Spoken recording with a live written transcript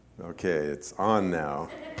Okay, it's on now.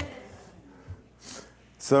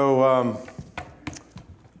 So,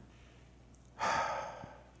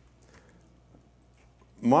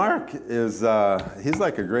 Mark is, he's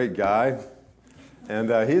like a great guy, and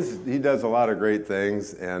he does a lot of great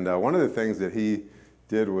things, and one of the things that he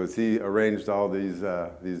did was he arranged all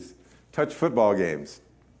these touch football games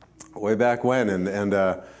way back when, and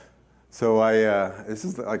so this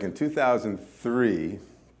is like in 2003,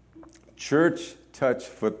 church touch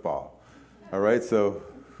football. All right, so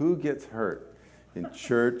who gets hurt in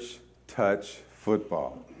church touch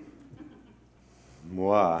football?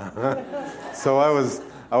 Moi. So I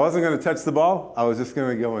wasn't going to touch the ball. I was just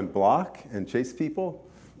going to go and block and chase people.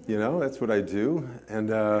 You know, that's what I do. And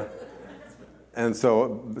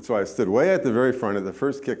so I stood way at the very front of the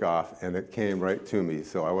first kickoff, and it came right to me.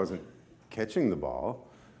 So I wasn't catching the ball.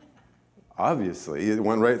 Obviously, it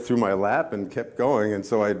went right through my lap and kept going. And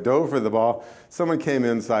so I dove for the ball. Someone came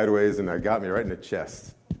in sideways, and it got me right in the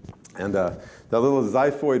chest. And that little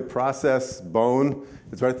xiphoid process bone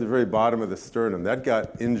is right at the very bottom of the sternum. That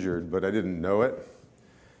got injured, but I didn't know it.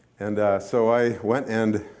 And so I went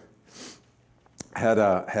and had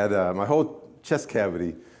my whole chest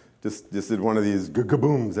cavity just did one of these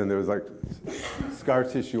ga-booms, and there was like scar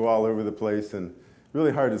tissue all over the place, and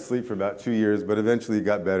really hard to sleep for about 2 years, but eventually it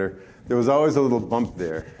got better. There was always a little bump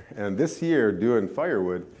there. And this year, doing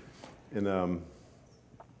firewood in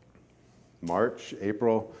March,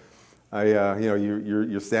 April,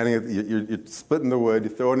 you're standing, you're splitting the wood, you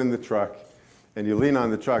throw it in the truck, and you lean on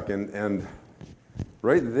the truck, and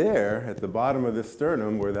right there at the bottom of the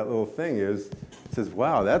sternum where that little thing is, it says,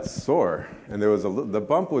 wow, that's sore. And the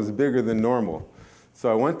bump was bigger than normal.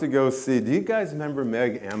 So I went to go see, do you guys remember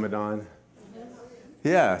Meg Amadon?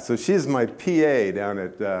 Yeah, so she's my PA down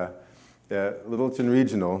at Littleton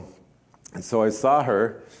Regional. And so I saw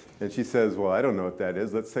her, and she says, well, I don't know what that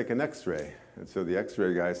is. Let's take an x-ray. And so the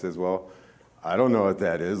x-ray guy says, well, I don't know what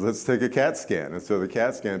that is. Let's take a CAT scan. And so the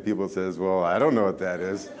CAT scan people says, well, I don't know what that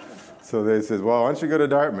is. So they said, well, why don't you go to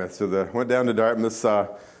Dartmouth? So they went down to Dartmouth,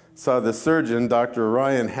 saw the surgeon, Dr.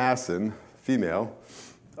 Ryan Hassan, female.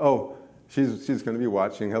 Oh, she's going to be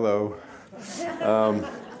watching. Hello.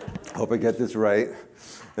 Hope I get this right.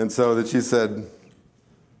 And so that she said,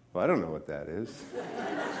 well, I don't know what that is.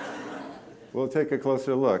 We'll take a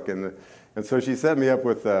closer look. And so she set me up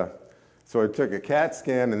with, so I took a CAT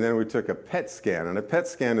scan, and then we took a PET scan. And a PET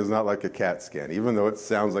scan is not like a CAT scan, even though it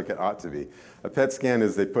sounds like it ought to be. A PET scan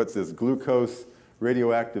is they put this glucose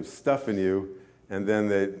radioactive stuff in you, and then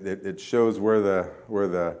it shows where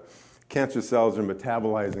the cancer cells are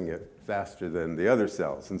metabolizing it faster than the other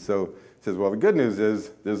cells. And so it says, well, the good news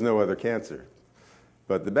is there's no other cancer.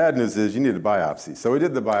 But the bad news is you need a biopsy. So we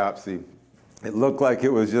did the biopsy. It looked like it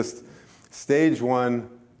was just stage 1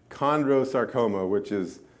 chondrosarcoma, which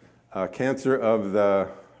is cancer of the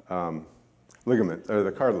ligament, or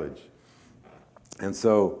the cartilage. And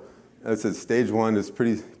so I said stage 1 is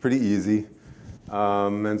pretty easy.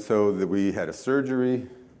 And so we had a surgery.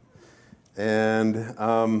 And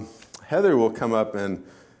Heather will come up and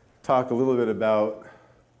talk a little bit about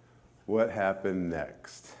what happened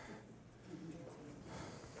next.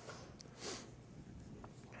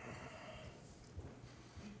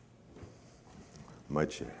 My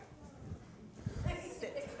chair.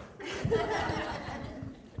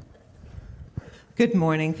 Good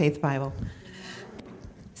morning, Faith Bible.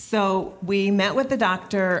 So we met with the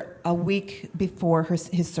doctor a week before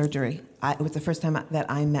his surgery. It was the first time that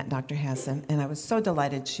I met Dr. Hassan, and I was so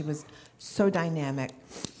delighted. She was so dynamic,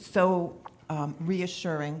 so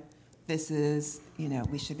reassuring. This is,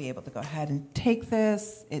 we should be able to go ahead and take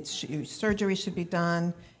this. Surgery should be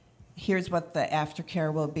done. Here's what the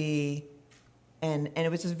aftercare will be. And it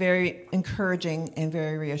was just very encouraging and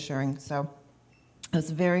very reassuring. So I was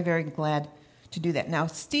very, very glad to do that. Now,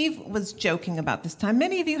 Steve was joking about this time.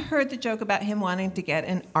 Many of you heard the joke about him wanting to get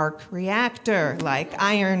an arc reactor like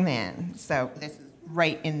Iron Man. So this is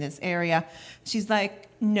right in this area. She's like,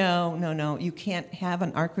 no, you can't have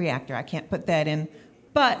an arc reactor. I can't put that in.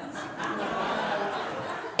 But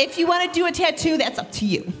if you want to do a tattoo, that's up to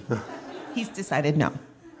you. He's decided no.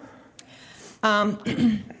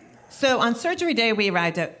 So on surgery day, we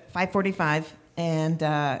arrived at 5:45 and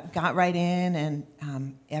got right in.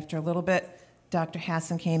 And after a little bit, Dr.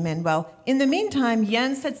 Hassan came in. Well, in the meantime,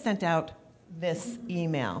 Jens had sent out this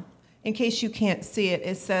email. In case you can't see it,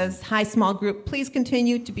 it says, "Hi, small group. Please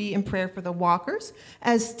continue to be in prayer for the walkers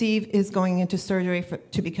as Steve is going into surgery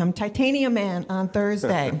to become Titanium Man on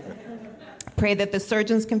Thursday. Pray that the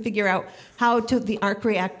surgeons can figure out how the arc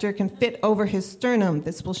reactor can fit over his sternum.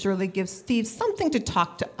 This will surely give Steve something to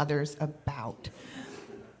talk to others about."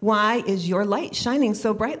 Why is your light shining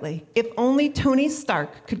so brightly? If only Tony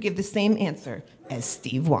Stark could give the same answer as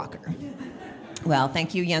Steve Walker. Well,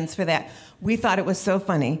 thank you, Jens, for that. We thought it was so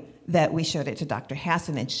funny that we showed it to Dr.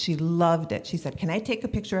 Hassan, and she loved it. She said, can I take a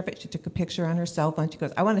picture of it? She took a picture on her cell phone. She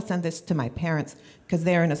goes, I want to send this to my parents because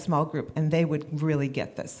they're in a small group, and they would really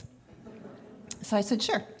get this. So I said,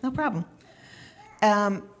 sure, no problem.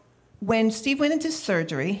 When Steve went into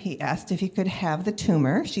surgery, he asked if he could have the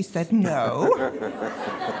tumor. She said no,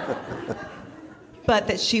 but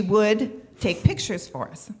that she would take pictures for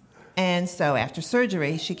us. And so after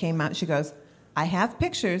surgery, she came out and she goes, I have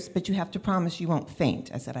pictures, but you have to promise you won't faint.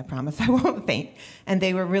 I said, I promise I won't faint. And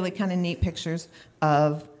they were really kind of neat pictures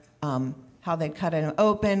of how they cut it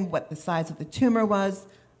open, what the size of the tumor was,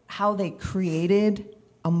 how they created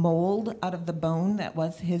a mold out of the bone that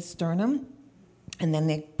was his sternum. And then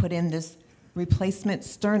they put in this replacement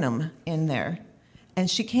sternum in there.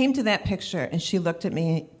 And she came to that picture and she looked at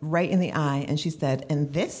me right in the eye and she said,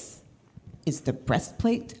 and this is the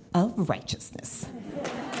breastplate of righteousness.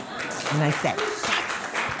 And I said, yes.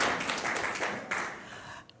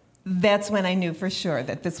 That's when I knew for sure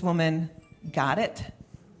that this woman got it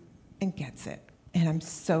and gets it. And I'm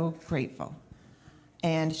so grateful.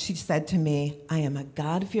 And she said to me, I am a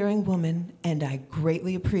God-fearing woman, and I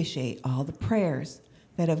greatly appreciate all the prayers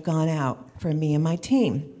that have gone out for me and my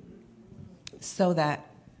team. So that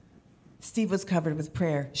Steve was covered with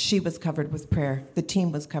prayer, she was covered with prayer, the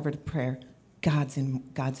team was covered with prayer. God's in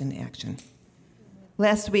action.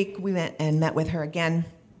 Last week, we went and met with her again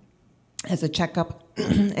as a checkup,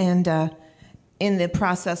 and in the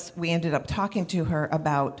process, we ended up talking to her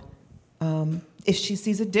about if she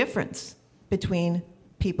sees a difference between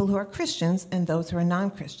people who are Christians and those who are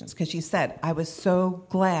non-Christians. Because she said, I was so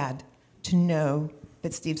glad to know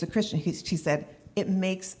that Steve's a Christian. She said, it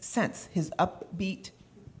makes sense. His upbeat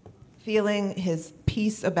feeling, his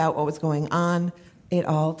peace about what was going on, it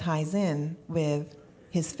all ties in with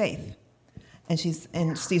his faith. And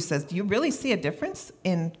Steve says, do you really see a difference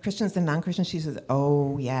in Christians and non-Christians? She says,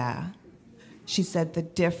 oh, yeah. She said, the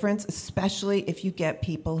difference, especially if you get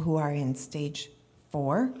people who are in stage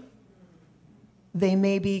 4, they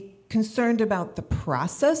may be concerned about the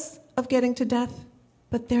process of getting to death,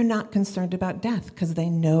 but they're not concerned about death because they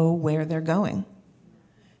know where they're going.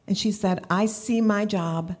 And she said, I see my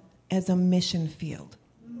job as a mission field.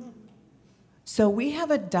 So we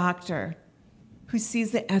have a doctor who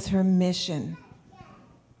sees it as her mission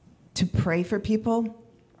to pray for people,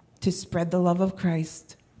 to spread the love of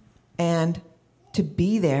Christ, and to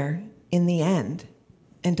be there in the end,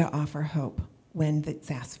 and to offer hope when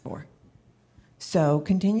it's asked for. So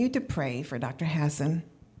continue to pray for Dr. Hassan.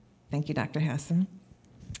 Thank you, Dr. Hassan.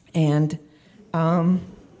 And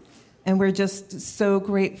we're just so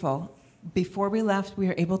grateful. Before we left, we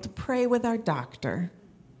were able to pray with our doctor.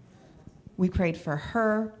 We prayed for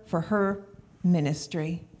her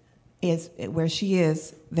ministry, is where she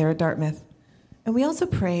is there at Dartmouth. And we also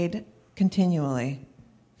prayed continually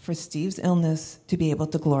for Steve's illness to be able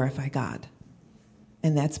to glorify God.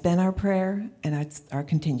 And that's been our prayer, and that's our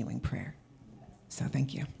continuing prayer. So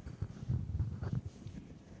thank you.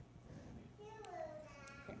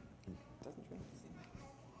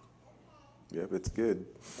 Yep, it's good.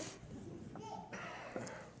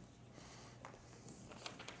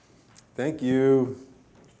 Thank you.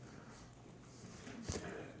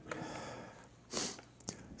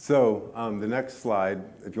 So the next slide,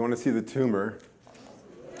 if you want to see the tumor.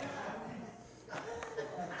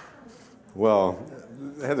 Well,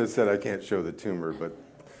 Heather said I can't show the tumor, but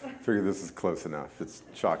I figure this is close enough. It's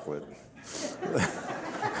chocolate.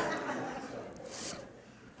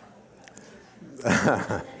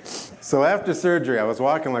 So after surgery, I was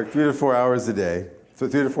walking like 3 to 4 hours a day, so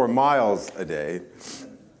 3 to 4 miles a day,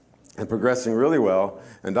 and progressing really well.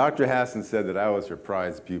 And Dr. Hassan said that I was her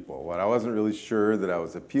prize pupil. Well, I wasn't really sure that I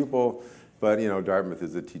was a pupil, but Dartmouth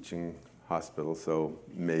is a teaching hospital, so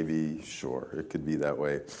maybe, sure, it could be that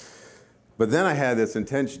way. But then I had this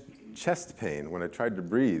intense chest pain when I tried to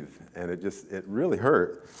breathe, and it really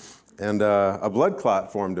hurt. And a blood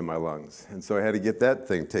clot formed in my lungs, and so I had to get that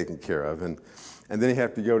thing taken care of. And then you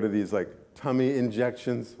have to go to these like tummy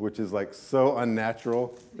injections, which is like so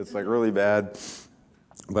unnatural. It's like really bad.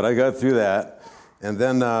 But I got through that, and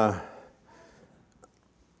then I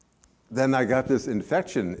got this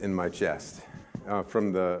infection in my chest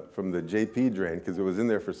from the JP drain because it was in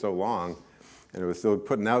there for so long, and it was still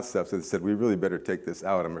putting out stuff. So they said, we really better take this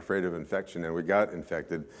out. I'm afraid of infection, and we got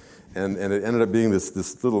infected, and it ended up being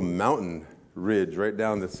this little mountain ridge right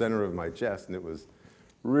down the center of my chest, and it was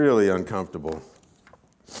really uncomfortable.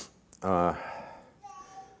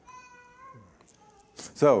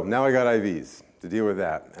 So now I got IVs. to deal with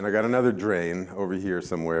that. And I got another drain over here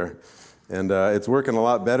somewhere, and it's working a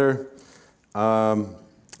lot better.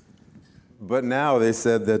 But now they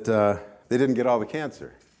said that they didn't get all the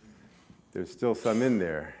cancer. There's still some in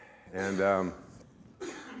there. And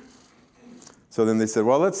so then they said,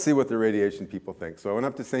 well, let's see what the radiation people think. So I went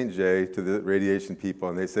up to St. Jay to the radiation people,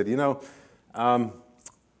 and they said,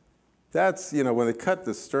 that's, when they cut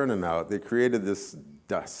the sternum out, they created this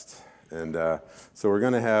dust. And so we're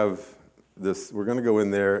going to have this, we're going to go in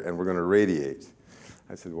there and we're going to radiate.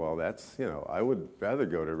 I said, well, that's, I would rather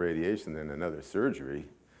go to radiation than another surgery.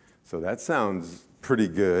 So that sounds pretty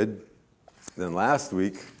good. Then last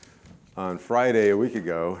week, on Friday a week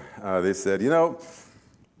ago, they said,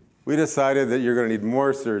 we decided that you're going to need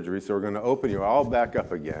more surgery, so we're going to open you all back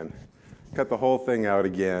up again, cut the whole thing out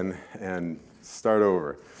again, and start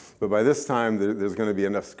over. But by this time, there's going to be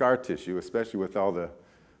enough scar tissue, especially with all the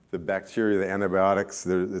bacteria, the antibiotics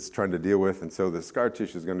it's trying to deal with, and so the scar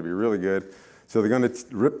tissue is going to be really good. So they're going to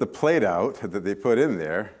rip the plate out that they put in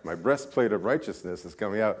there. My breastplate of righteousness is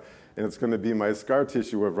coming out, and it's going to be my scar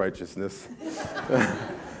tissue of righteousness.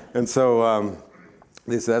 And so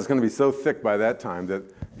they said that's going to be so thick by that time that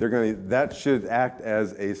that should act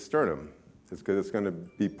as a sternum. It's because it's going to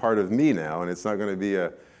be part of me now, and it's not going to be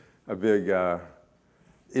a big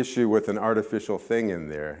issue with an artificial thing in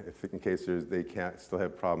there, in case they can't still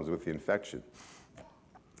have problems with the infection.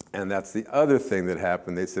 And that's the other thing that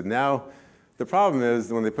happened. They said now the problem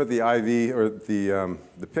is when they put the IV or the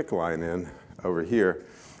PICC line in over here.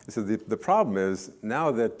 They said the problem is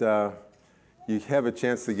now that you have a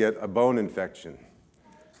chance to get a bone infection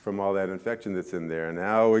from all that infection that's in there. And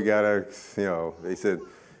now we got to, they said,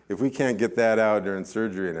 if we can't get that out during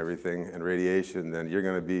surgery and everything and radiation, then you're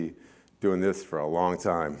going to be doing this for a long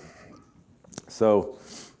time. So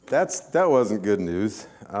that wasn't good news.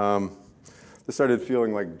 I started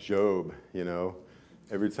feeling like Job,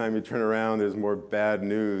 Every time you turn around, there's more bad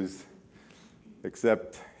news.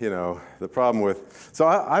 Except, the problem with... So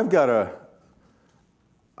I've got a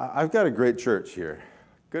great church here.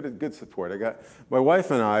 Good support. My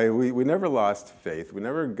wife and I, we never lost faith. We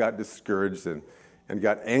never got discouraged and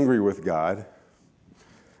got angry with God.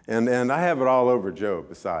 And I have it all over Job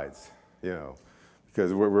besides,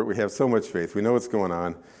 because we have so much faith. We know what's going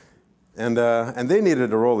on. And they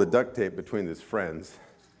needed a roll of duct tape between his friends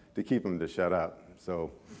to keep him to shut up.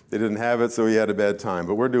 So they didn't have it, so he had a bad time.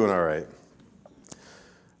 But we're doing all right.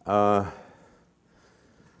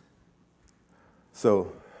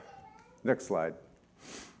 So next slide.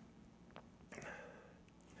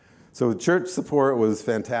 So church support was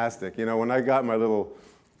fantastic. When I got my little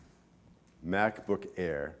MacBook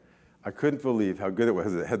Air, I couldn't believe how good it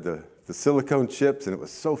was. It had the silicone chips, and it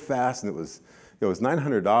was so fast, and it was $900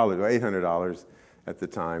 or $800 at the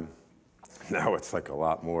time. Now it's like a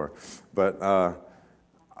lot more. But I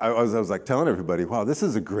was like telling everybody, wow, this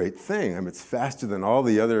is a great thing. It's faster than all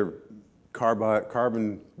the other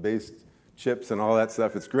carbon-based chips and all that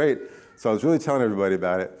stuff. It's great. So I was really telling everybody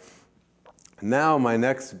about it. Now my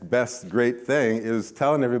next best great thing is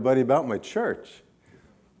telling everybody about my church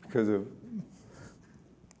because of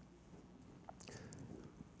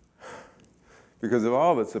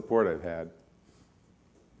all the support I've had,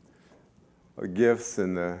 the gifts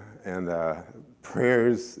and the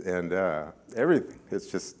prayers and everything.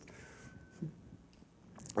 It's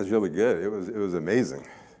really good. It was amazing.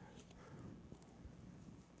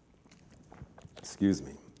 Excuse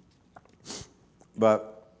me. But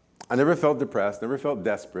I never felt depressed, never felt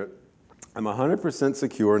desperate. I'm 100%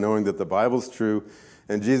 secure knowing that the Bible's true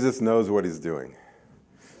and Jesus knows what he's doing.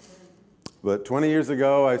 But 20 years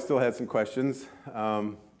ago, I still had some questions.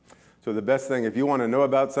 So the best thing, if you want to know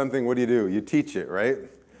about something, what do? You teach it, right?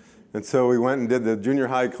 And so we went and did the junior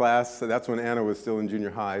high class. So that's when Anna was still in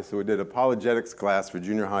junior high. So we did apologetics class for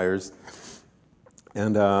junior hires.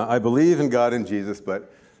 And I believe in God and Jesus,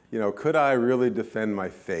 but, could I really defend my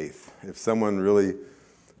faith? If someone really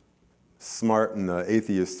smart in the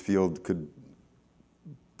atheist field could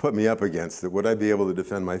put me up against it, would I be able to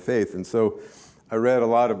defend my faith? And so I read a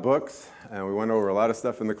lot of books, and we went over a lot of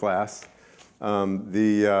stuff in the class.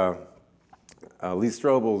 Lee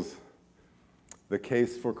Strobel's The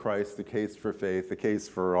Case for Christ, The Case for Faith, The Case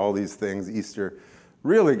for all these things, Easter,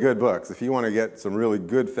 really good books. If you want to get some really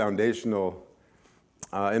good foundational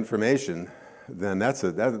information, then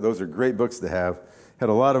those are great books to have. Had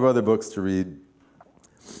a lot of other books to read.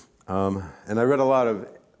 And I read a lot of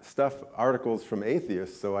articles from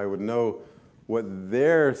atheists, so I would know what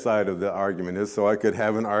their side of the argument is, so I could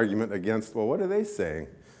have an argument against, well, what are they saying?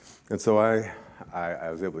 And so I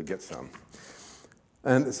was able to get some.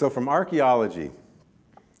 And so from archaeology,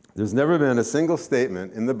 there's never been a single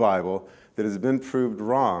statement in the Bible that has been proved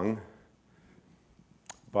wrong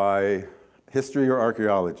by history or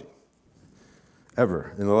archaeology,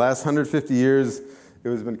 ever. In the last 150 years, it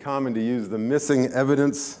has been common to use the missing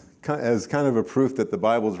evidence as kind of a proof that the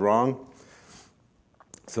Bible's wrong.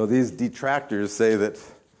 So these detractors say that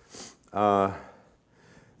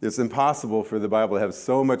it's impossible for the Bible to have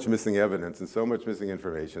so much missing evidence and so much missing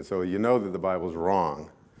information, so you know that the Bible's wrong.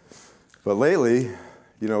 But lately,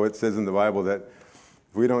 it says in the Bible that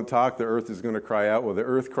if we don't talk, the earth is going to cry out. Well, the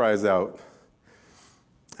earth cries out,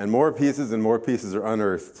 and more pieces are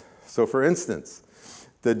unearthed. So for instance,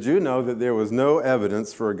 did you know that there was no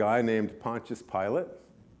evidence for a guy named Pontius Pilate?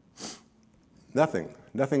 Nothing.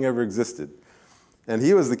 Nothing ever existed. And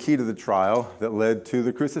he was the key to the trial that led to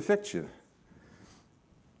the crucifixion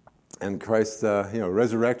and Christ's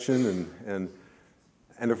resurrection. And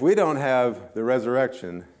if we don't have the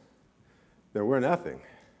resurrection, then we're nothing.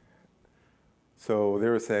 So they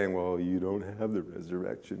were saying, well, you don't have the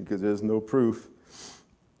resurrection because there's no proof.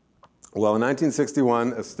 Well, in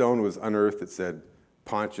 1961, a stone was unearthed that said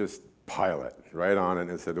Pontius Pilate right on it.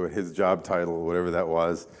 And it said his job title, whatever that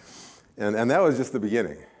was. And that was just the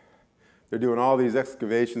beginning. They're doing all these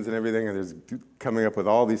excavations and everything, and they're coming up with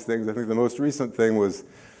all these things. I think the most recent thing was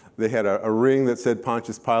they had a ring that said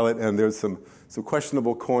Pontius Pilate, and there's some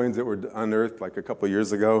questionable coins that were unearthed like a couple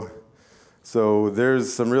years ago. So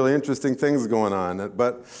there's some really interesting things going on.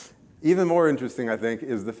 But even more interesting, I think,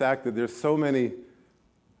 is the fact that there's so many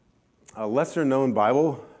lesser-known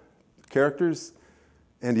Bible characters,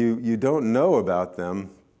 and you don't know about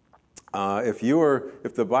them. If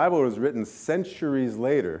the Bible was written centuries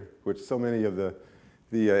later, which so many of the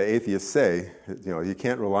atheists say, you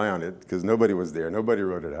can't rely on it because nobody was there, nobody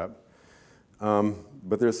wrote it up.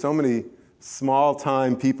 But there's so many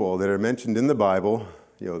small-time people that are mentioned in the Bible.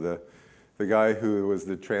 The guy who was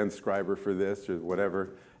the transcriber for this or whatever.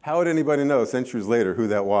 How would anybody know centuries later who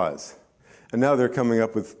that was? And now they're coming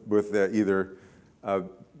up with either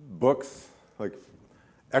books like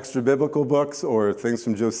extra biblical books or things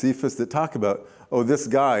from Josephus that talk about, this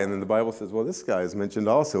guy, and then the Bible says, well, this guy is mentioned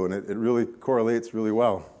also, and it really correlates really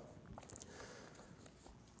well.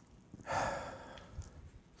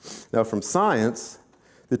 Now, from science,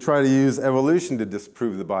 they try to use evolution to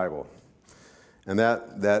disprove the Bible. And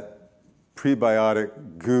that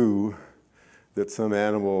prebiotic goo that some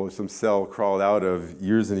animal, some cell crawled out of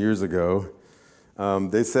years and years ago,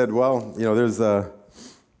 they said, well, there's the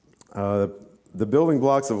building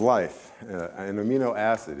blocks of life, an amino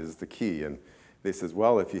acid is the key. And they says,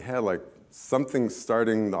 well, if you had like something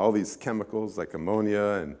starting all these chemicals like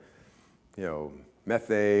ammonia and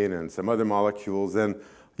methane and some other molecules, then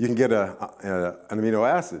you can get an amino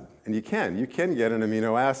acid. And you can get an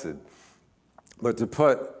amino acid. But to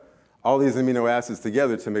put all these amino acids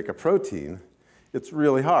together to make a protein, it's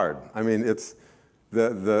really hard. I mean, it's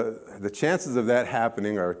the chances of that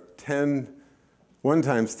happening are 1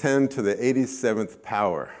 times 10 to the 87th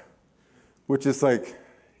power, which is like,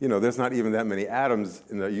 there's not even that many atoms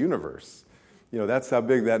in the universe. That's how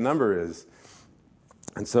big that number is.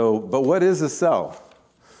 And so, but what is a cell?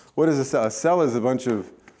 What is a cell? A cell is a bunch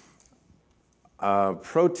of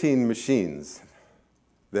protein machines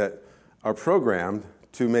that are programmed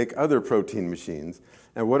to make other protein machines.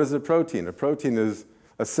 And what is a protein?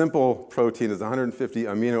 A simple protein is 150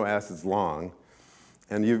 amino acids long.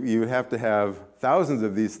 And you have to have thousands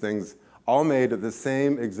of these things all made at the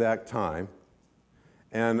same exact time.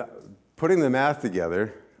 And putting the math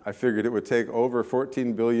together, I figured it would take over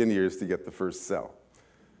 14 billion years to get the first cell.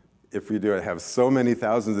 If we do have so many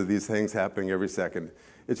thousands of these things happening every second,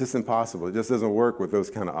 it's just impossible. It just doesn't work with those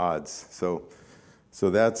kind of odds. So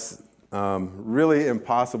that's really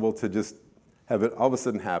impossible to just have it all of a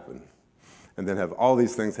sudden happen and then have all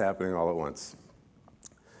these things happening all at once.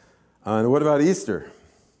 And what about Easter?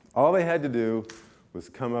 All they had to do was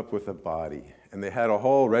come up with a body. And they had a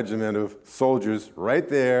whole regiment of soldiers right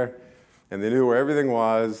there, and they knew where everything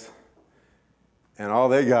was. And all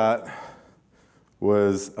they got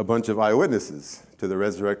was a bunch of eyewitnesses to the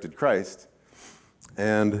resurrected Christ.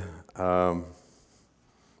 And, I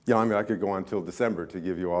could go on till December to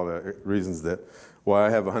give you all the reasons why I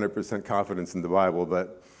have 100% confidence in the Bible,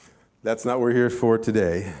 but that's not what we're here for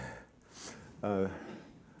today. There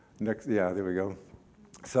we go.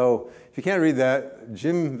 So if you can't read that,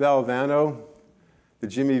 Jim Valvano, the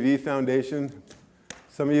Jimmy V Foundation.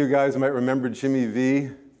 Some of you guys might remember Jimmy V.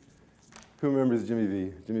 Who remembers Jimmy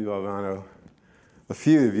V? Jimmy Valvano. A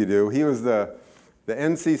few of you do. He was the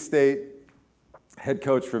NC State head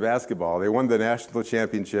coach for basketball. They won the national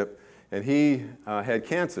championship, and he had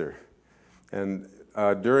cancer. And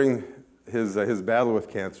during his battle with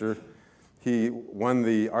cancer, he won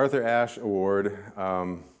the Arthur Ashe Award,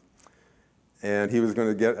 and he was going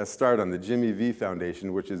to get a start on the Jimmy V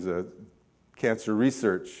Foundation, which is a cancer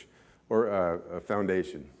research or a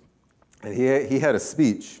foundation. And he had a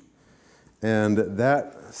speech, and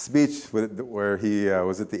that speech where he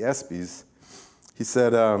was at the ESPYs, he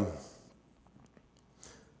said, all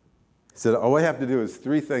I have to do is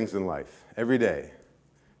 3 things in life, every day.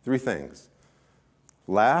 3 things.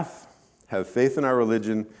 Laugh, have faith in our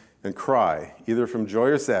religion, and cry, either from joy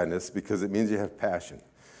or sadness, because it means you have passion.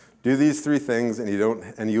 Do these 3 things,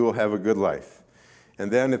 and you will have a good life.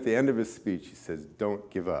 And then at the end of his speech, he says, don't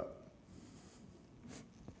give up.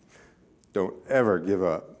 Don't ever give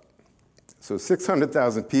up. So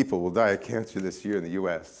 600,000 people will die of cancer this year in the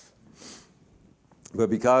U.S.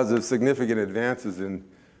 But because of significant advances in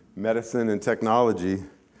medicine and technology,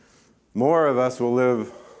 more of us will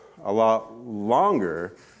live a lot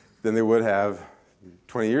longer than they would have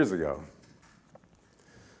 20 years ago.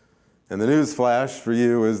 And the news flash for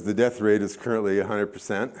you is the death rate is currently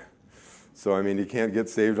 100%. So, I mean, you can't get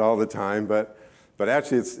saved all the time, but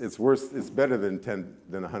actually it's worse, it's better than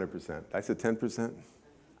 100%. I said 10%?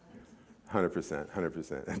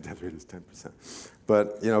 100%. Death rate is 10%.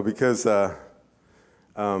 But, because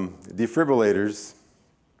defibrillators,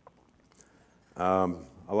 a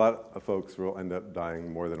lot of folks will end up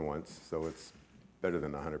dying more than once, so it's better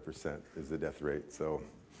than 100% is the death rate. So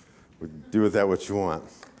do with that what you want.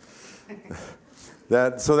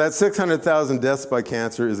 That 600,000 deaths by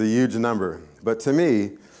cancer is a huge number. But to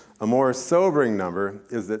me, a more sobering number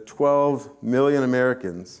is that 12 million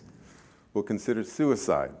Americans will consider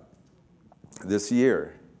suicide this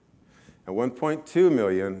year. And 1.2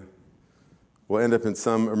 million will end up in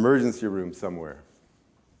some emergency room somewhere.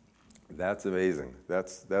 That's amazing.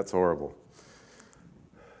 That's horrible.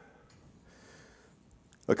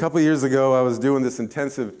 A couple years ago, I was doing this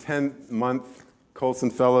intensive 10-month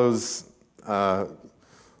Colson Fellows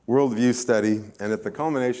worldview study, and at the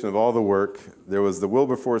culmination of all the work, there was the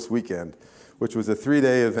Wilberforce Weekend, which was a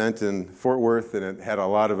 3-day event in Fort Worth, and it had a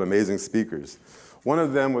lot of amazing speakers. One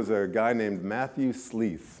of them was a guy named Matthew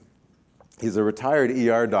Sleeth. He's a retired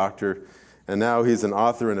ER doctor, and now he's an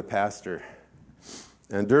author and a pastor.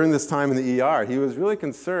 And during this time in the ER, he was really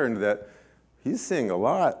concerned that he's seeing a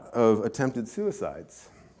lot of attempted suicides.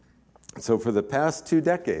 So for the past 2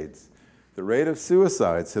 decades, the rate of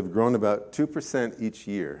suicides have grown about 2% each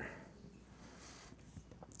year.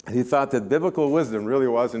 And he thought that biblical wisdom really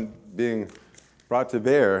wasn't being brought to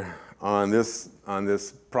bear on this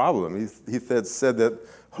problem. He said that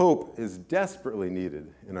hope is desperately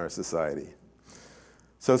needed in our society.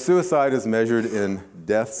 So suicide is measured in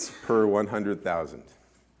deaths per 100,000.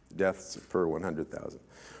 Deaths per 100,000.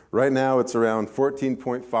 Right now, it's around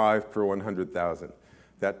 14.5 per 100,000.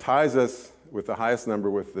 That ties us with the highest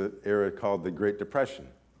number with the era called the Great Depression.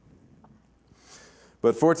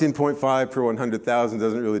 But 14.5 per 100,000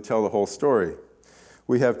 doesn't really tell the whole story.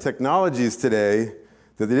 We have technologies today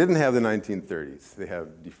that they didn't have in the 1930s. They have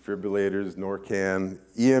defibrillators, Norcan,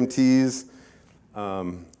 EMTs,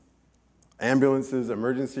 ambulances,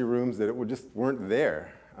 emergency rooms that just weren't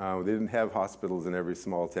there. They didn't have hospitals in every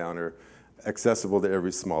small town or accessible to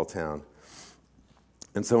every small town.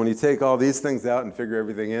 And so when you take all these things out and figure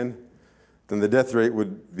everything in, then the death rate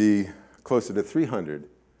would be closer to 300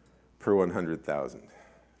 per 100,000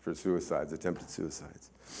 for suicides, attempted suicides.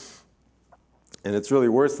 And it's really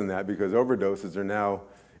worse than that because overdoses are now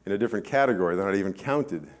in a different category. They're not even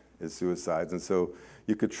counted as suicides. And so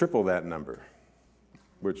you could triple that number,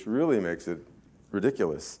 which really makes it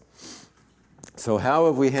ridiculous. So how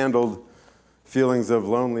have we handled feelings of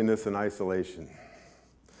loneliness and isolation?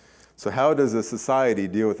 So how does a society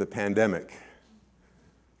deal with a pandemic?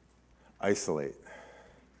 Isolate.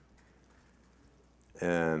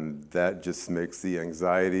 And that just makes the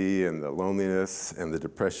anxiety and the loneliness and the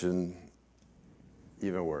depression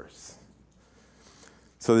even worse.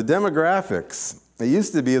 So the demographics, it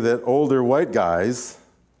used to be that older white guys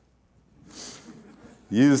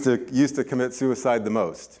used to commit suicide the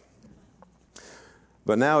most.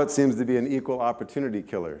 But now it seems to be an equal opportunity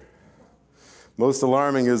killer. Most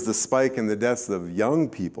alarming is the spike in the deaths of young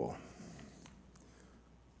people.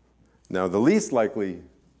 Now, the least likely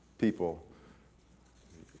people,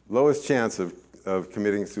 lowest chance of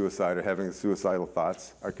committing suicide or having suicidal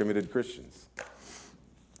thoughts are committed Christians.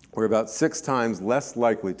 We're about 6 times less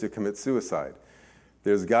likely to commit suicide.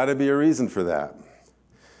 There's got to be a reason for that.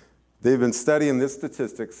 They've been studying this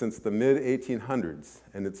statistic since the mid-1800s,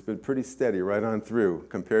 and it's been pretty steady right on through.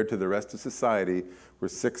 Compared to the rest of society, we're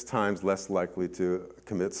 6 times less likely to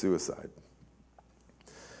commit suicide.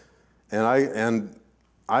 And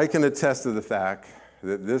I can attest to the fact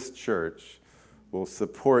that this church will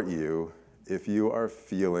support you if you are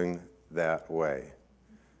feeling that way.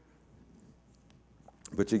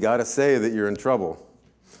 But you got to say that you're in trouble.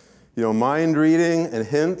 Mind reading and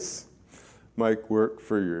hints might work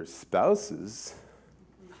for your spouses,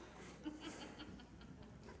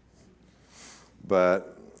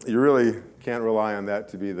 but you really can't rely on that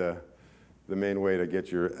to be the main way to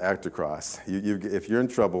get your act across. If you're in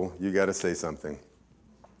trouble, you got to say something.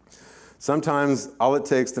 Sometimes all it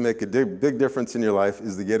takes to make a big difference in your life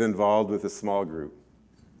is to get involved with a small group.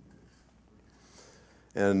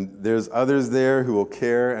 And there's others there who will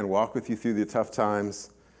care and walk with you through the tough times.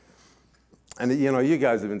 And you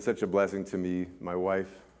guys have been such a blessing to me, my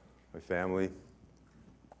wife, my family.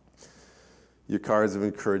 Your cards of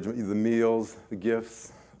encouragement, the meals, the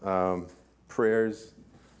gifts, prayers.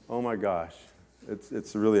 Oh my gosh,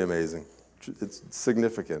 it's really amazing. It's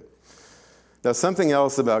significant. Now, something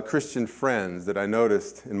else about Christian friends that I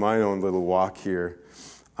noticed in my own little walk here,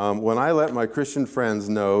 when I let my Christian friends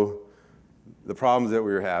know the problems that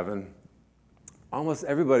we were having, almost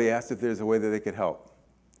everybody asked if there's a way that they could help.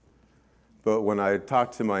 But when I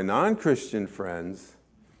talked to my non-Christian friends,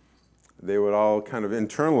 they would all kind of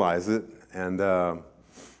internalize it, and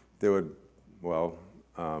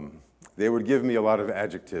they would give me a lot of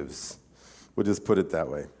adjectives. We'll just put it that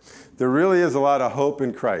way. There really is a lot of hope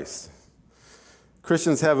in Christ.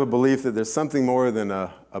 Christians have a belief that there's something more than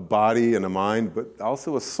a body and a mind, but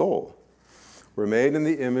also a soul. We're made in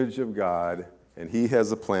the image of God, and He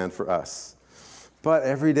has a plan for us. But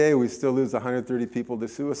every day we still lose 130 people to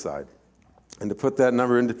suicide. And to put that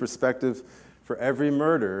number into perspective, for every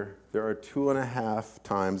murder, there are 2.5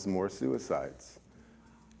 times more suicides.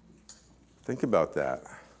 Think about that.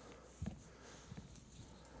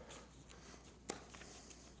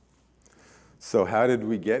 So how did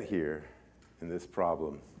we get here in this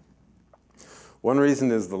problem? One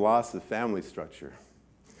reason is the loss of family structure.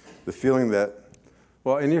 The feeling that,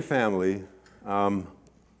 in your family, in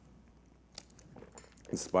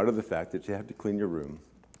spite of the fact that you have to clean your room,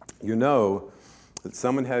 you know that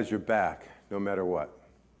someone has your back no matter what.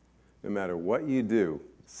 No matter what you do,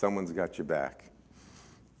 someone's got your back.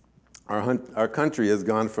 Our country has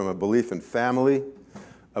gone from a belief in family,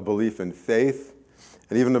 a belief in faith,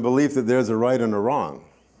 and even a belief that there's a right and a wrong.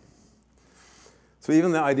 So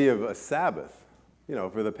even the idea of a Sabbath,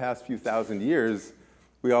 for the past few thousand years,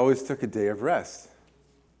 we always took a day of rest.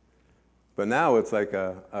 But now it's like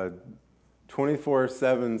a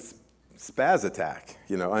 24/7 spaz attack,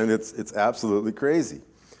 and it's absolutely crazy.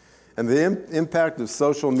 And the impact of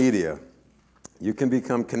social media, you can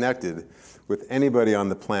become connected with anybody on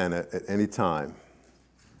the planet at any time.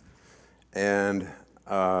 And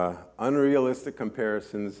unrealistic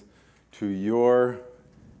comparisons to your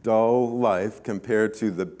dull life compared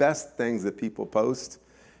to the best things that people post,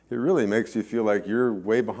 it really makes you feel like you're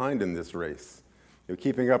way behind in this race.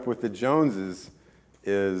 Keeping up with the Joneses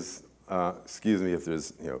is, excuse me if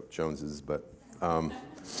there's Joneses, but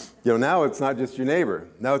now it's not just your neighbor.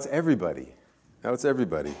 Now it's everybody. And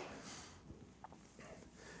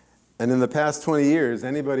in the past 20 years,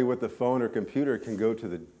 anybody with a phone or computer can go to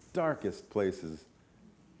the darkest places.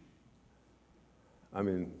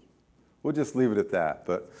 We'll just leave it at that.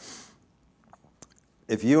 But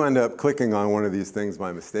if you end up clicking on one of these things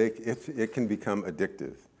by mistake, it can become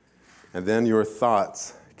addictive. And then your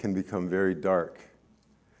thoughts can become very dark.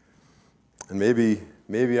 And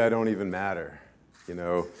maybe I don't even matter,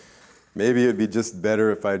 Maybe it'd be just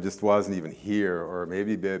better if I just wasn't even here, or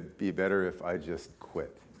maybe it'd be better if I just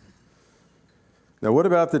quit. Now, what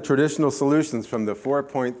about the traditional solutions from the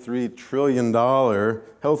 $4.3 trillion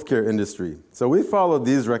healthcare industry? So we followed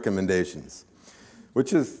these recommendations,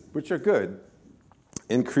 which are good.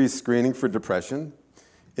 Increased screening for depression,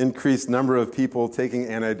 increased number of people taking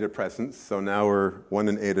antidepressants. So now 1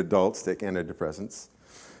 in 8 adults take antidepressants.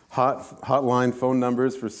 Hotline phone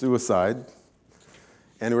numbers for suicide.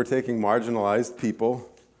 And we're taking marginalized people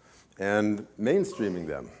and mainstreaming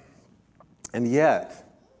them. And yet,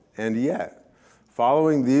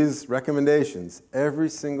 following these recommendations, every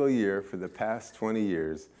single year for the past 20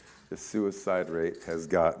 years, the suicide rate has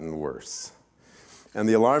gotten worse. And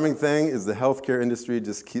the alarming thing is the healthcare industry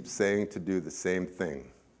just keeps saying to do the same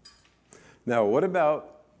thing. Now, what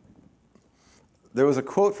about, there was a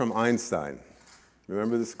quote from Einstein.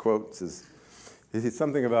 Remember this quote? It says, it's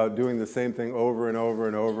something about doing the same thing over and over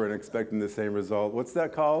and over and expecting the same result. What's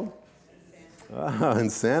that called?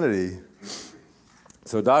 Insanity.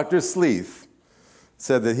 So Dr. Sleeth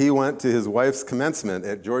said that he went to his wife's commencement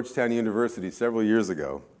at Georgetown University several years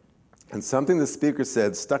ago, and something the speaker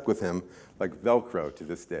said stuck with him like Velcro to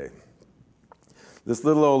this day. This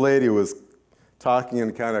little old lady was talking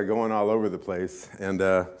and kind of going all over the place. And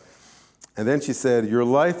then she said, your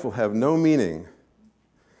life will have no meaning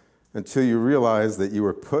until you realize that you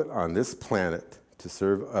were put on this planet to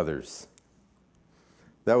serve others.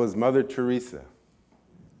 That was Mother Teresa.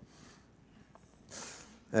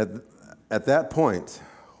 At that point,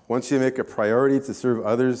 once you make a priority to serve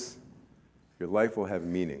others, your life will have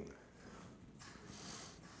meaning.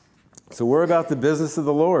 So we're about the business of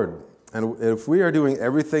the Lord. And if we are doing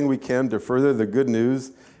everything we can to further the good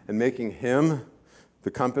news and making Him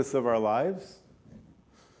the compass of our lives,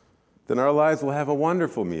 then our lives will have a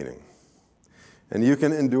wonderful meaning. And you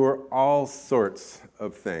can endure all sorts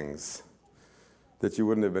of things that you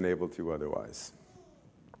wouldn't have been able to otherwise.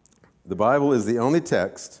 The Bible is the only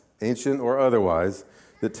text, ancient or otherwise,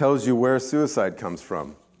 that tells you where suicide comes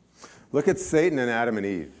from. Look at Satan and Adam and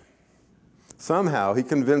Eve. Somehow he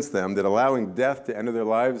convinced them that allowing death to enter their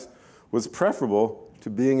lives was preferable to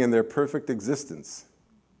being in their perfect existence.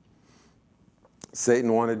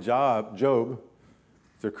 Satan wanted Job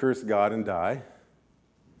to curse God and die.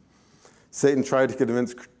 Satan tried to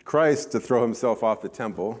convince Christ to throw himself off the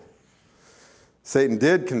temple. Satan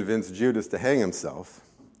did convince Judas to hang himself.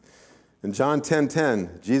 In John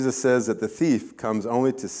 10:10, Jesus says that the thief comes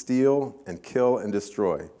only to steal and kill and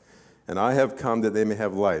destroy. And I have come that they may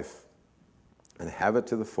have life and have it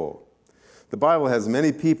to the full. The Bible has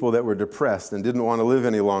many people that were depressed and didn't want to live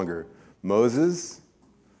any longer. Moses,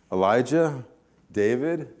 Elijah,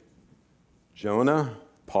 David, Jonah,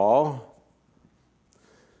 Paul.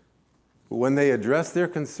 But when they address their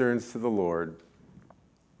concerns to the Lord,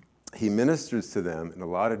 He ministers to them in a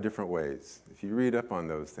lot of different ways. If you read up on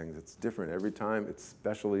those things, it's different every time. It's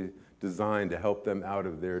specially designed to help them out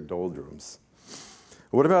of their doldrums.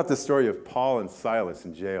 What about the story of Paul and Silas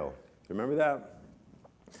in jail? Remember that?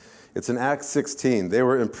 It's in Acts 16. They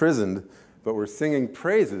were imprisoned, but were singing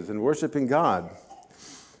praises and worshiping God.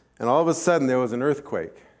 And all of a sudden, there was an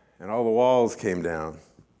earthquake, and all the walls came down.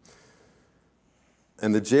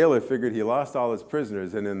 And the jailer figured he lost all his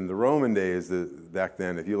prisoners, and in the Roman days, back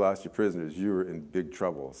then, if you lost your prisoners, you were in big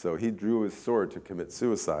trouble. So he drew his sword to commit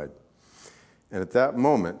suicide. And at that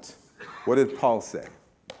moment, what did Paul say?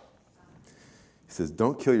 He says,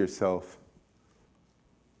 don't kill yourself.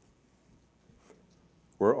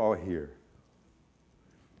 We're all here.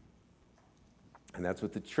 And that's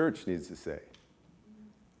what the church needs to say.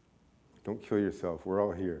 Don't kill yourself. We're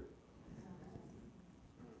all here.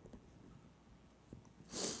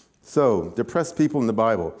 So, depressed people in the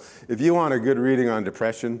Bible. If you want a good reading on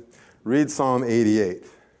depression, read Psalm 88.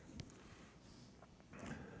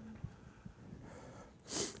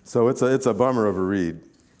 So it's a bummer of a read.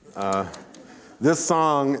 This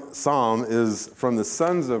psalm is from the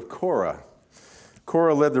sons of Korah.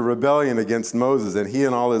 Korah led the rebellion against Moses, and he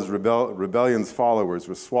and all his rebellion's followers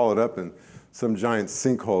were swallowed up in some giant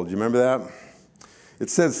sinkhole. Do you remember that? It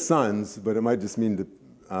says sons, but it might just mean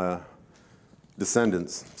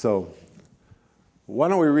descendants. So why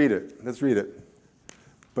don't we read it? Let's read it.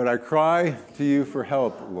 But I cry to you for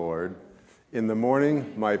help, Lord. In the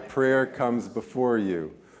morning my prayer comes before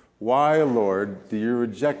you. Why, Lord, do you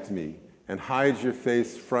reject me and hide your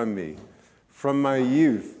face from me? From my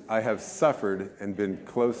youth I have suffered and been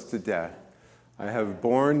close to death. I have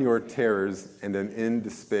borne your terrors and am in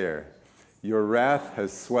despair. Your wrath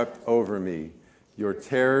has swept over me. Your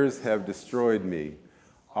terrors have destroyed me.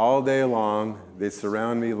 All day long they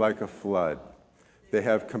surround me like a flood. They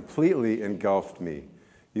have completely engulfed me.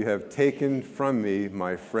 You have taken from me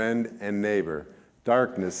my friend and neighbor.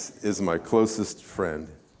 Darkness is my closest friend.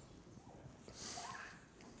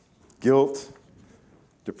 Guilt,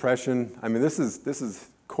 depression. I mean, this is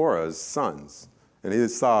Korah's sons. And he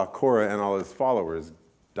saw Korah and all his followers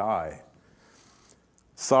die.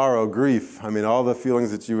 Sorrow, grief. I mean, all the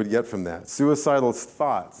feelings that you would get from that. Suicidal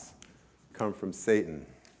thoughts come from Satan.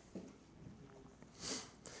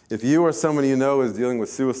 If you or someone you know is dealing with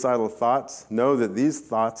suicidal thoughts, know that these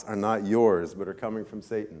thoughts are not yours, but are coming from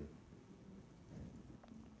Satan.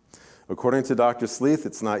 According to Dr. Sleeth,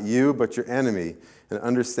 it's not you, but your enemy. And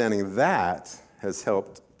understanding that has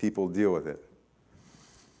helped people deal with it.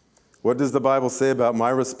 What does the Bible say about my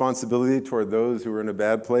responsibility toward those who are in a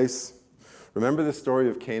bad place? Remember the story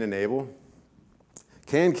of Cain and Abel?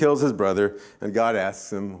 Cain kills his brother, and God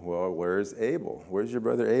asks him, well, where's Abel? Where's your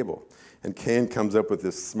brother Abel? And Cain comes up with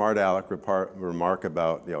this smart aleck remark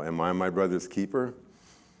about, am I my brother's keeper?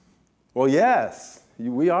 Well, yes,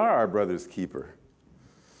 we are our brother's keeper.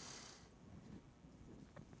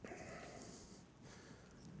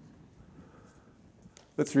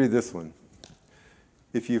 Let's read this one.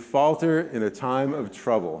 If you falter in a time of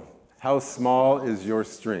trouble, how small is your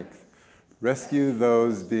strength? Rescue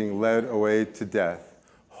those being led away to death.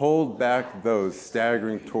 Hold back those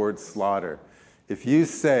staggering towards slaughter. If you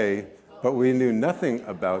say, but we knew nothing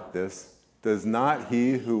about this, does not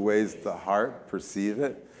he who weighs the heart perceive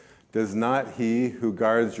it? Does not he who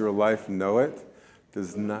guards your life know it?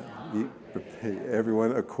 Does not he repay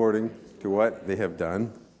everyone according to what they have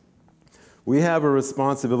done? We have a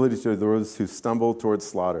responsibility to those who stumble towards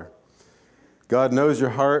slaughter. God knows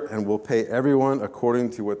your heart and will pay everyone according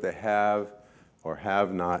to what they have or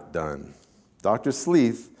have not done. Dr.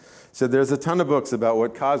 Sleeth said there's a ton of books about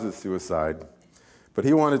what causes suicide, but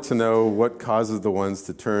he wanted to know what causes the ones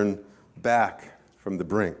to turn back from the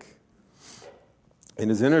brink. In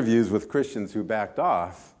his interviews with Christians who backed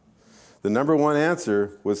off, the number one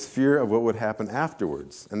answer was fear of what would happen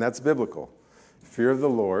afterwards, and that's biblical. Fear of the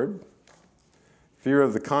Lord, fear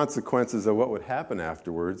of the consequences of what would happen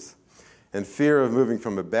afterwards, and fear of moving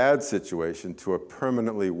from a bad situation to a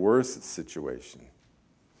permanently worse situation.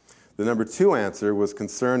 The number two answer was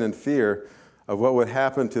concern and fear of what would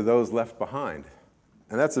happen to those left behind.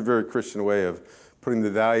 And that's a very Christian way of putting the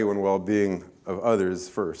value and well-being of others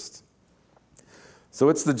first. So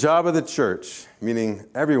it's the job of the church, meaning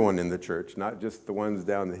everyone in the church, not just the ones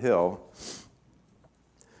down the hill,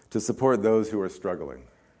 to support those who are struggling.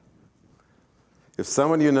 If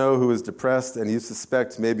someone you know who is depressed and you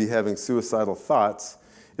suspect may be having suicidal thoughts,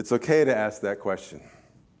 it's okay to ask that question.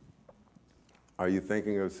 Are you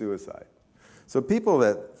thinking of suicide? So people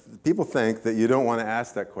think that you don't want to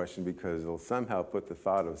ask that question because it'll somehow put the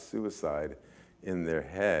thought of suicide in their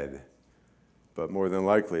head. But more than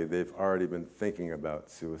likely, they've already been thinking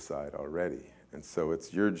about suicide already. And so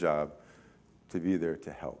it's your job to be there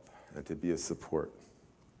to help and to be a support.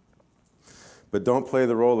 But don't play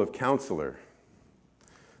the role of counselor.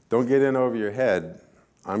 Don't get in over your head.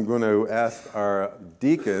 I'm going to ask our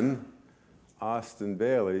deacon, Austin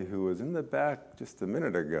Bailey, who was in the back just a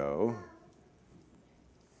minute ago.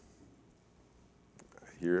 I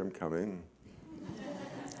hear him coming.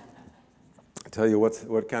 Tell you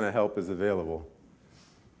what kind of help is available.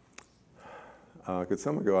 Could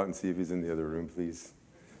someone go out and see if he's in the other room, please?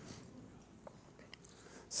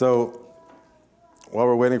 So while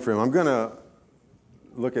we're waiting for him, I'm going to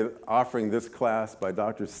look at offering this class by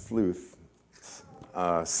Dr. Sleeth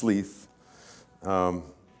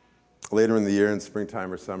later in the year in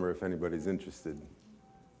springtime or summer if anybody's interested.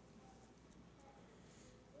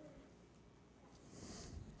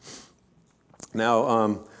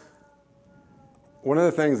 Now, one of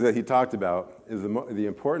the things that he talked about is the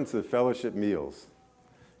importance of fellowship meals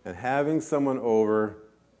and having someone over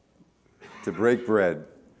to break bread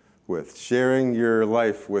with, sharing your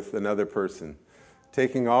life with another person,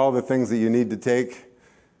 taking all the things that you need to take,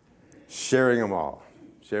 sharing them all,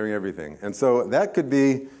 sharing everything. And so that could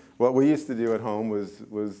be what we used to do at home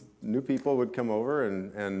was new people would come over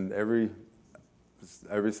and every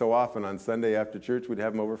so often on Sunday after church we'd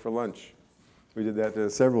have them over for lunch. We did that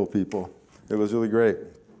to several people. It was really great.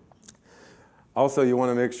 Also, you want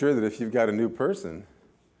to make sure that if you've got a new person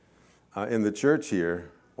in the church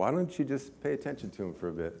here, why don't you just pay attention to them for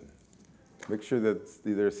a bit? Make sure that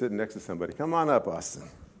they're sitting next to somebody. Come on up, Austin.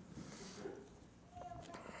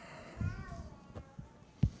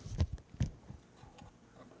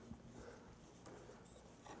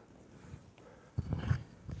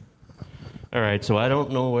 All right, so I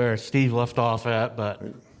don't know where Steve left off at,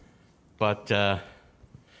 but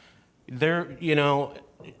there,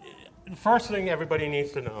 the first thing everybody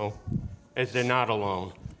needs to know is they're not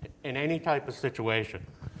alone in any type of situation,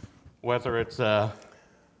 whether it's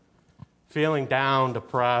feeling down,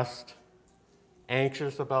 depressed,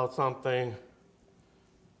 anxious about something.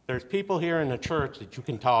 There's people here in the church that you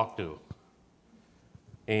can talk to.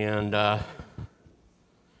 And a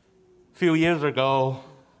few years ago,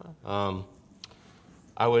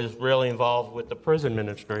 I was really involved with the prison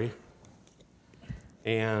ministry.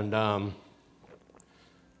 And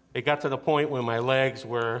it got to the point where my legs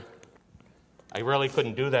I really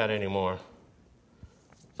couldn't do that anymore.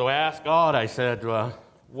 So I asked God, I said,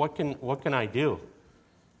 what can I do?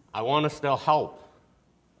 I want to still help,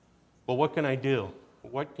 but what can I do?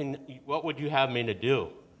 What would you have me to do?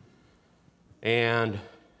 And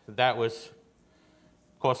that was,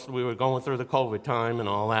 of course, we were going through the COVID time and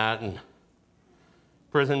all that, and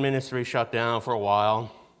prison ministry shut down for a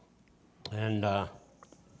while, and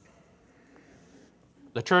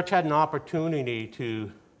the church had an opportunity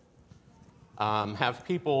to have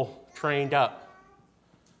people trained up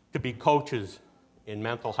to be coaches in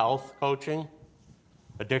mental health coaching,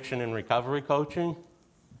 addiction and recovery coaching,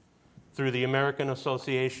 through the American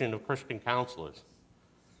Association of Christian Counselors.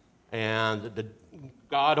 And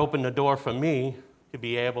God opened the door for me to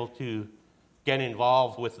be able to get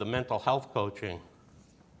involved with the mental health coaching.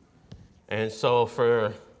 And so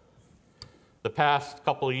for the past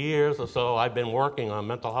couple of years or so, I've been working on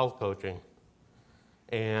mental health coaching.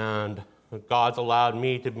 And God's allowed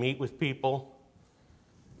me to meet with people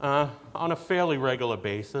on a fairly regular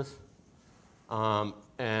basis.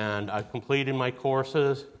 And I've completed my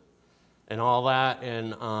courses and all that,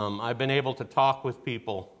 and I've been able to talk with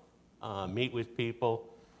people, meet with people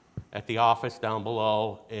at the office down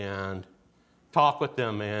below, and talk with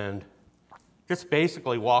them, and just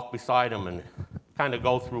basically walk beside them and kind of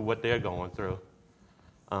go through what they're going through,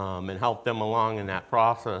 and help them along in that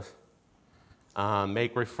process.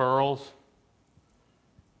 Make referrals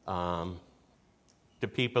to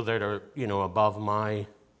people that are, above my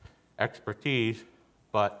expertise,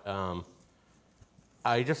 but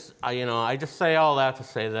I just say all that to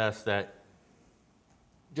say this, that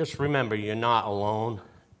just remember you're not alone,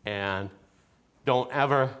 and don't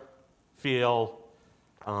ever feel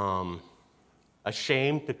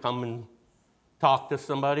ashamed to come and talk to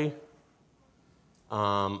somebody.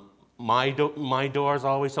 My door is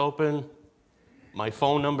always open. My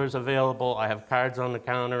phone number is available. I have cards on the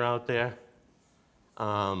counter out there.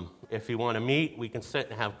 If you want to meet, we can sit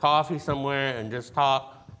and have coffee somewhere and just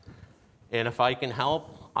talk. And if I can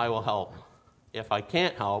help, I will help. If I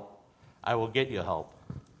can't help, I will get you help.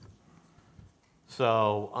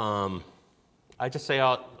 So I just say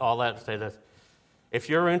all that to say this. If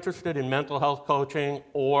you're interested in mental health coaching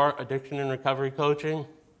or addiction and recovery coaching,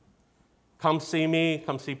 come see me,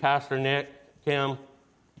 come see Pastor Nick, Kim.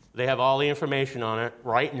 They have all the information on it.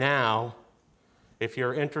 Right now, if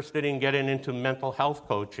you're interested in getting into mental health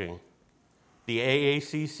coaching, the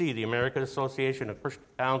AACC, the American Association of Christian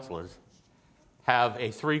Counselors, have a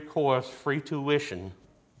 3-course free tuition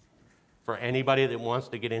for anybody that wants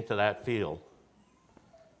to get into that field.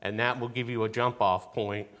 And that will give you a jump-off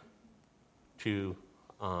point to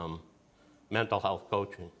mental health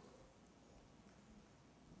coaching.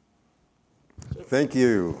 Thank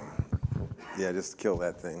you. Yeah, just kill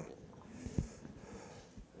that thing.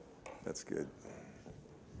 That's good.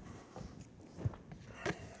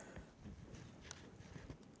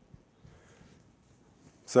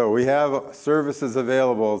 So we have services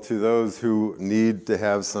available to those who need to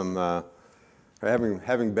have some,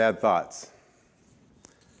 having bad thoughts.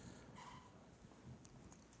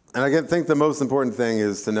 And I think the most important thing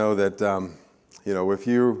is to know that,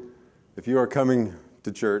 if you are coming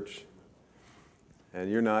to church and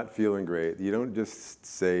you're not feeling great, you don't just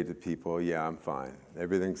say to people, yeah, I'm fine.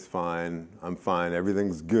 Everything's fine. I'm fine.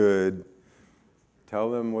 Everything's good. Tell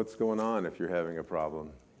them what's going on if you're having a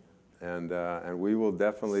problem. And we will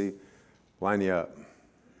definitely line you up.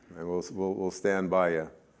 And we'll stand by you.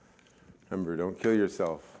 Remember, don't kill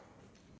yourself.